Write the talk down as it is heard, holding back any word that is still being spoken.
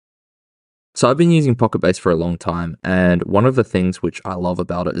So I've been using Pocketbase for a long time, and one of the things which I love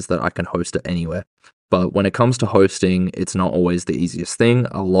about it is that I can host it anywhere. But when it comes to hosting, it's not always the easiest thing.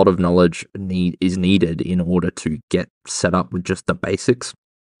 A lot of knowledge is needed in order to get set up with just the basics.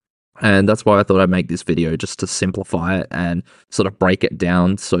 And that's why I thought I'd make this video, just to simplify it and sort of break it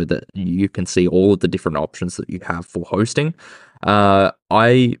down so that you can see all of the different options that you have for hosting.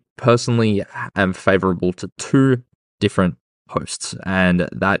 I personally am favorable to two different hosts, and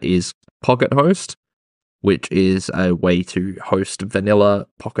that is Pocket Host, which is a way to host vanilla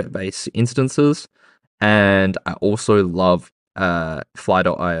Pocketbase instances, and I also love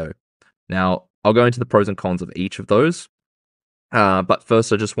Fly.io. Now, I'll go into the pros and cons of each of those. But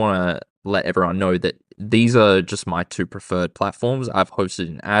first, I just want to let everyone know that these are just my two preferred platforms. I've hosted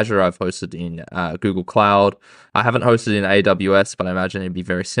in Azure, I've hosted in Google Cloud. I haven't hosted in AWS, but I imagine it'd be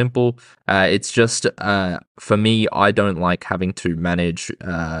very simple. It's just, for me, I don't like having to manage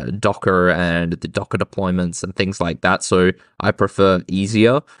Docker and the Docker deployments and things like that. So I prefer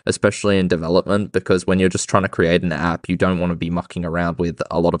easier, especially in development, because when you're just trying to create an app, you don't want to be mucking around with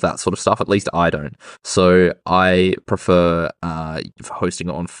a lot of that sort of stuff. At least I don't. So I prefer hosting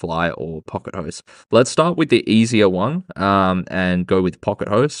it on Fly or Pocket Host. Let's start with the easier one and go with Pocket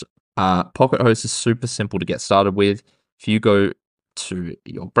Host. Pocket Host is super simple to get started with. If you go to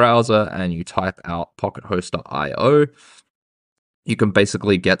your browser and you type out pockethost.io, you can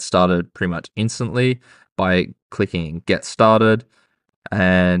basically get started pretty much instantly by clicking Get Started,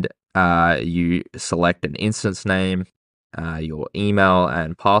 and you select an instance name, your email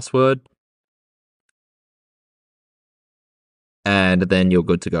and password, and then you're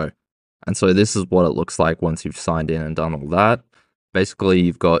good to go. And so this is what it looks like once you've signed in and done all that. Basically,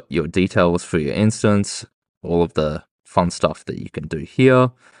 you've got your details for your instance, all of the fun stuff that you can do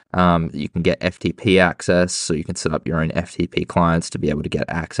here. You can get FTP access, so you can set up your own FTP clients to be able to get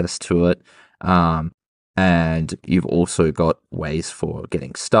access to it. And you've also got ways for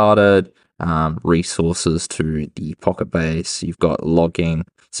getting started, resources to the Pocketbase. You've got logging,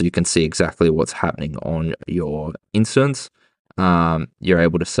 so you can see exactly what's happening on your instance. You're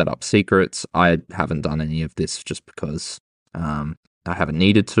able to set up secrets. I haven't done any of this just because I haven't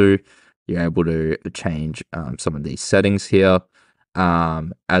needed to. You're able to change some of these settings here,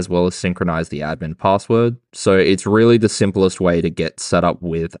 as well as synchronize the admin password. So it's really the simplest way to get set up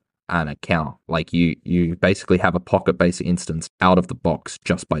with an account. Like you basically have a Pocketbase instance out of the box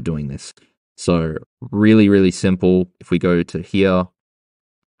just by doing this. So really, really simple. If we go to here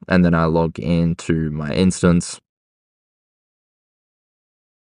and then I log into my instance,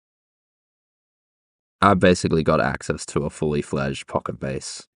 I've basically got access to a fully fledged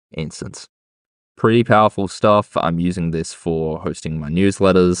Pocketbase instance. Pretty powerful stuff. I'm using this for hosting my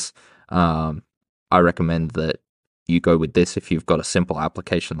newsletters. I recommend that you go with this if you've got a simple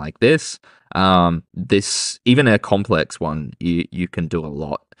application like this. This, even a complex one, you can do a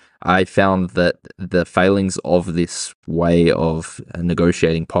lot. I found that the failings of this way of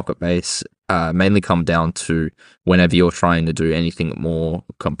negotiating Pocketbase mainly come down to whenever you're trying to do anything more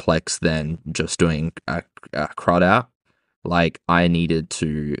complex than just doing a CRUD app. Like, I needed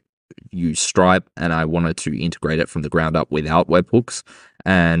to use Stripe and I wanted to integrate it from the ground up without webhooks.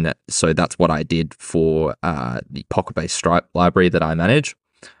 And so that's what I did for the Pocketbase Stripe library that I manage,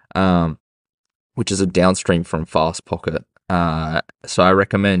 which is a downstream from FastPocket. So I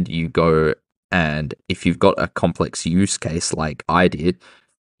recommend you go, and if you've got a complex use case like I did,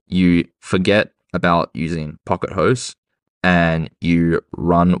 you forget about using Pocket Host and you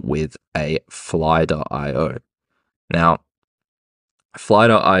run with a Fly.io. Now,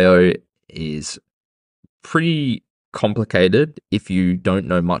 Fly.io is pretty complicated if you don't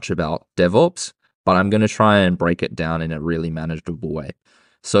know much about DevOps, but I'm going to try and break it down in a really manageable way.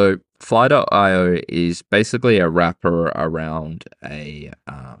 So Fly.io is basically a wrapper around a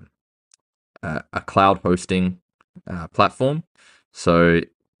cloud hosting platform. So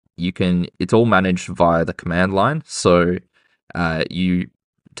it's all managed via the command line. So to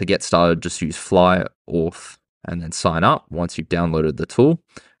get started, just use fly auth and then sign up once you've downloaded the tool.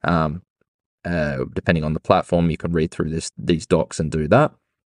 Depending on the platform, you can read through these docs and do that.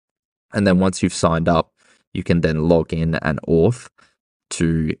 And then once you've signed up, you can then log in and auth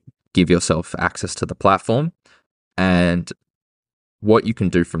to give yourself access to the platform. And what you can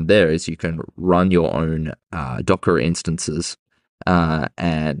do from there is you can run your own Docker instances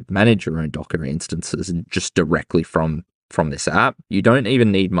and manage your own Docker instances just directly from this app. You don't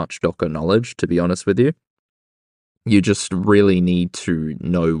even need much Docker knowledge, to be honest with you. You just really need to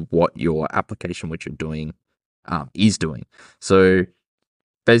know what your application, which you're doing, is doing. So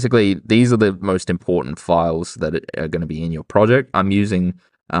basically, these are the most important files that are going to be in your project. I'm using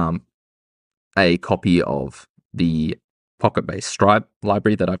a copy of the Pocketbase Stripe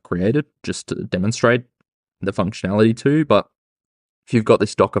library that I've created just to demonstrate the functionality too. But if you've got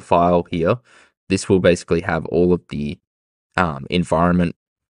this Docker file here, this will basically have all of the environment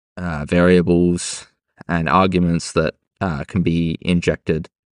variables and arguments that can be injected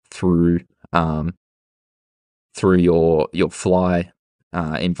through your Fly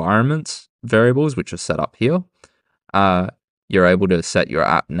environments variables, which are set up here. You're able to set your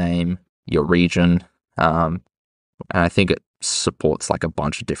app name, your region, and I think it supports like a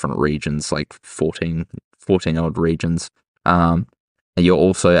bunch of different regions, like 14 odd regions. And you're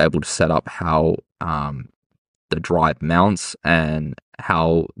also able to set up how the drive mounts and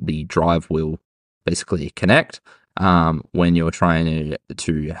how the drive will basically connect when you're trying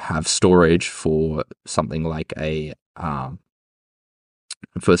to have storage for something like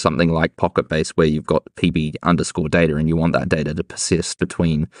Pocketbase, where you've got PB_data and you want that data to persist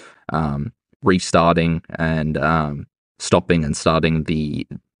between restarting and stopping and starting the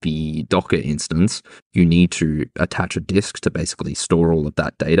Docker instance. You need to attach a disk to basically store all of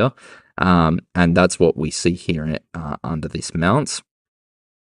that data, and that's what we see here under this mounts.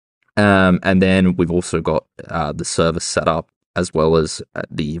 And then we've also got the service setup, as well as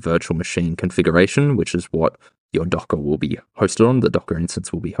the virtual machine configuration, which is what your Docker will be hosted on, the Docker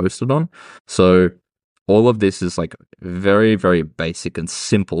instance will be hosted on. So all of this is like very, very basic and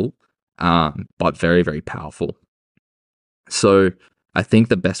simple, but very, very powerful. So I think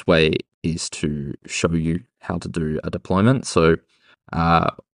the best way is to show you how to do a deployment. So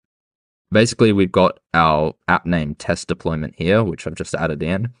basically we've got our app name test deployment here, which I've just added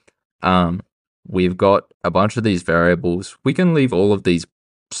in. We've got a bunch of these variables. We can leave all of these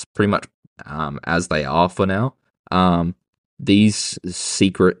pretty much as they are for now. These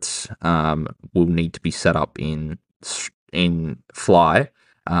secrets will need to be set up in Fly,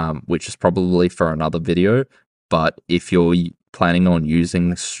 which is probably for another video. But if you're planning on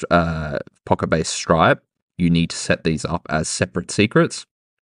using Pocketbase Stripe, you need to set these up as separate secrets.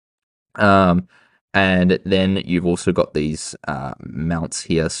 And then you've also got these mounts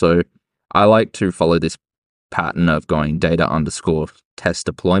here. So I like to follow this pattern of going data_test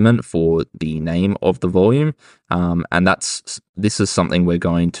deployment for the name of the volume. And this is something we're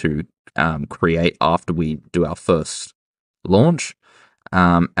going to create after we do our first launch.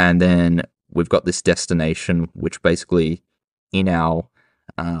 And then we've got this destination, which basically in our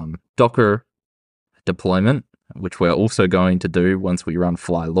Docker deployment, which we're also going to do once we run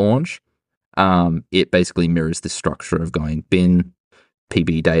Fly launch, it basically mirrors this structure of going bin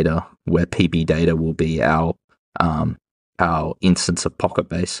PB data, where PB data will be our instance of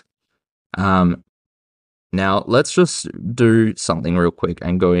Pocketbase. Now let's just do something real quick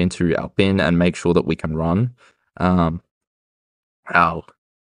and go into our bin and make sure that we can run our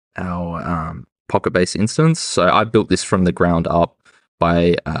Pocketbase instance. So I built this from the ground up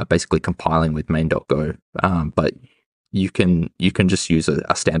by basically compiling with main.go, but you can just use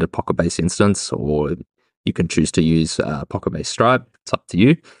a standard Pocketbase instance, or you can choose to use Pocketbase Stripe. It's up to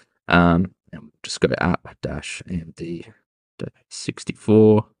you. And just go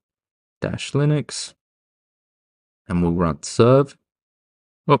app-amd-64-linux, and we'll run serve.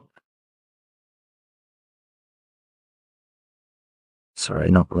 Oh, sorry,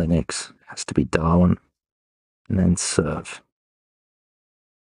 not Linux. It has to be Darwin, and then serve.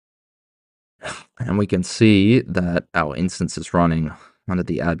 And we can see that our instance is running under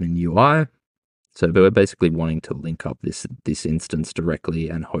the admin UI. So we're basically wanting to link up this instance directly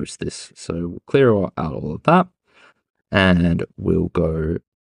and host this. So we'll clear out all of that, and we'll go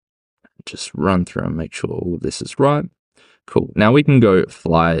just run through and make sure all of this is right. Cool. Now we can go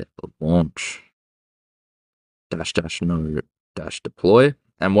Fly launch --no-deploy.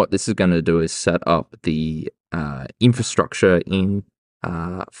 And what this is going to do is set up the infrastructure in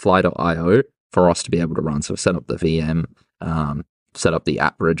fly.io for us to be able to run. So set up the VM, set up the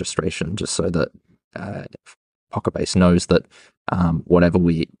app registration, just so that Pocketbase knows that whatever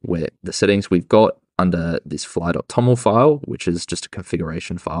the settings we've got under this fly.toml file, which is just a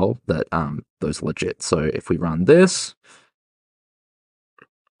configuration file, that those are legit. So if we run this,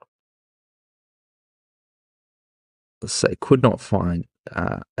 let's say could not find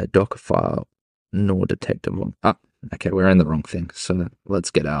a Docker file nor detect a okay, we're in the wrong thing. So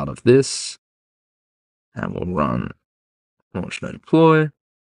let's get out of this, and we'll run launch no deploy.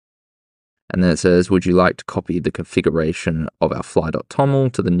 And then it says, would you like to copy the configuration of our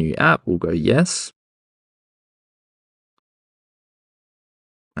fly.toml to the new app? We'll go yes.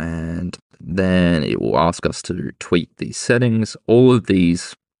 And then it will ask us to tweak these settings. All of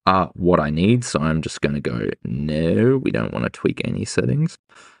these are what I need. So I'm just going to go, no, we don't want to tweak any settings.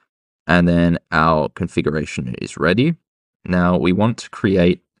 and then our configuration is ready. Now we want to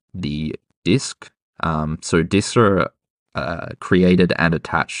create the disk. So disks are created and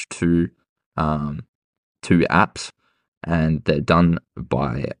attached to apps, and they're done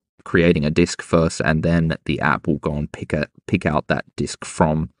by creating a disk first, and then the app will go and pick out that disk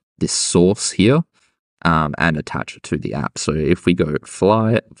from this source here, and attach it to the app. So if we go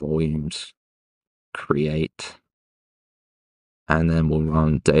fly volumes create, and then we'll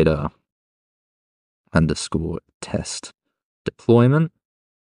run data underscore test deployment,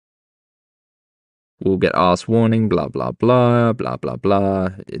 we'll get asked warning, blah, blah, blah, blah, blah, blah.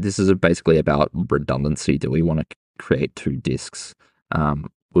 This is basically about redundancy. Do we want to create two disks?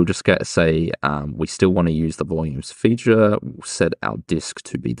 We'll just say we still want to use the volumes feature. We'll set our disk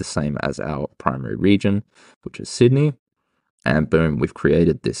to be the same as our primary region, which is Sydney. And boom, we've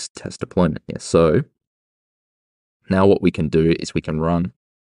created this test deployment here. So now what we can do is we can run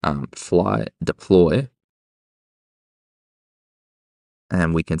fly deploy,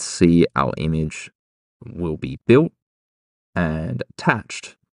 and we can see our image will be built and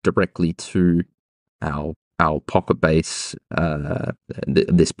attached directly to our Pocketbase,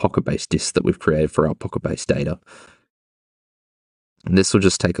 this Pocketbase disk that we've created for our Pocketbase data. And this will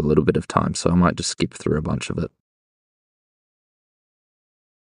just take a little bit of time, so I might just skip through a bunch of it.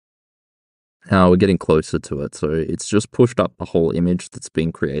 Now we're getting closer to it. So it's just pushed up the whole image that's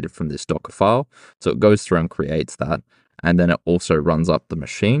been created from this Docker file. So it goes through and creates that. And then it also runs up the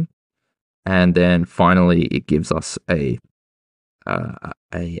machine. And then finally, it gives us an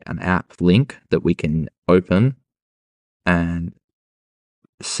app link that we can open and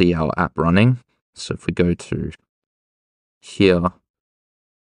see our app running. So if we go to here,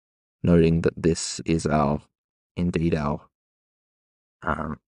 noting that this is indeed our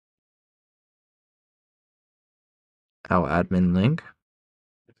admin link.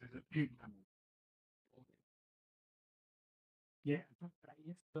 Yeah.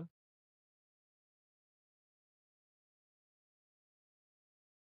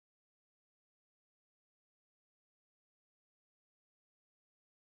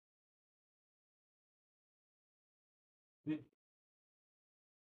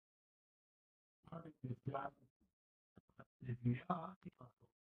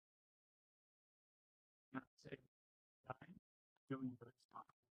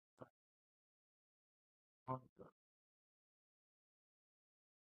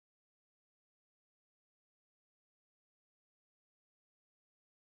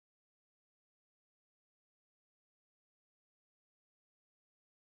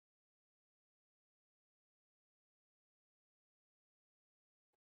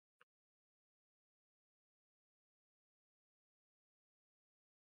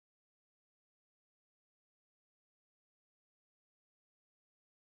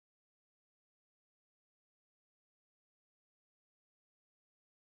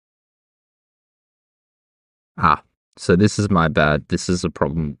 So this is my bad. This is a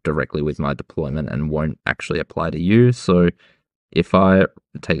problem directly with my deployment and won't actually apply to you. So if I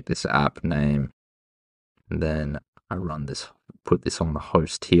take this app name, and then I run this, put this on the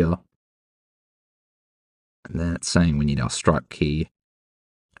host here, and then it's saying we need our Stripe key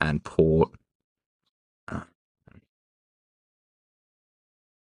and port.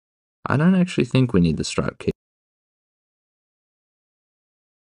 I don't actually think we need the Stripe key.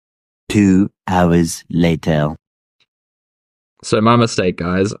 2 hours later. So my mistake,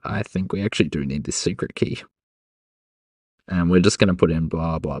 guys. I think we actually do need this secret key. And we're just going to put in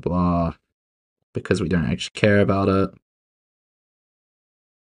blah, blah, blah, because we don't actually care about it.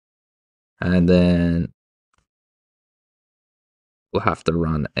 And then we'll have to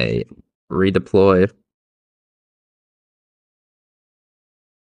run a redeploy.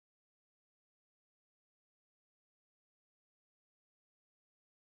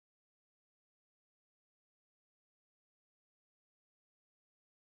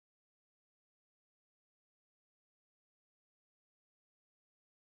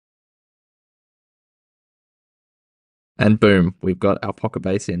 And boom, we've got our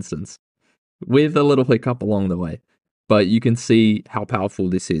Pocketbase instance with a little hiccup along the way. But you can see how powerful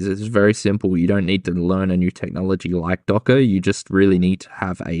this is. It's very simple. You don't need to learn a new technology like Docker. You just really need to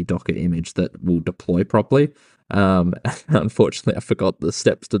have a Docker image that will deploy properly. Unfortunately, I forgot the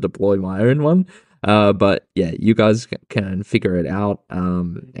steps to deploy my own one. But yeah, you guys can figure it out.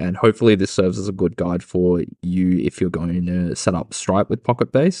 And hopefully this serves as a good guide for you if you're going to set up Stripe with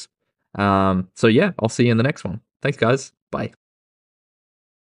Pocketbase. So yeah, I'll see you in the next one. Thanks, guys. Bye.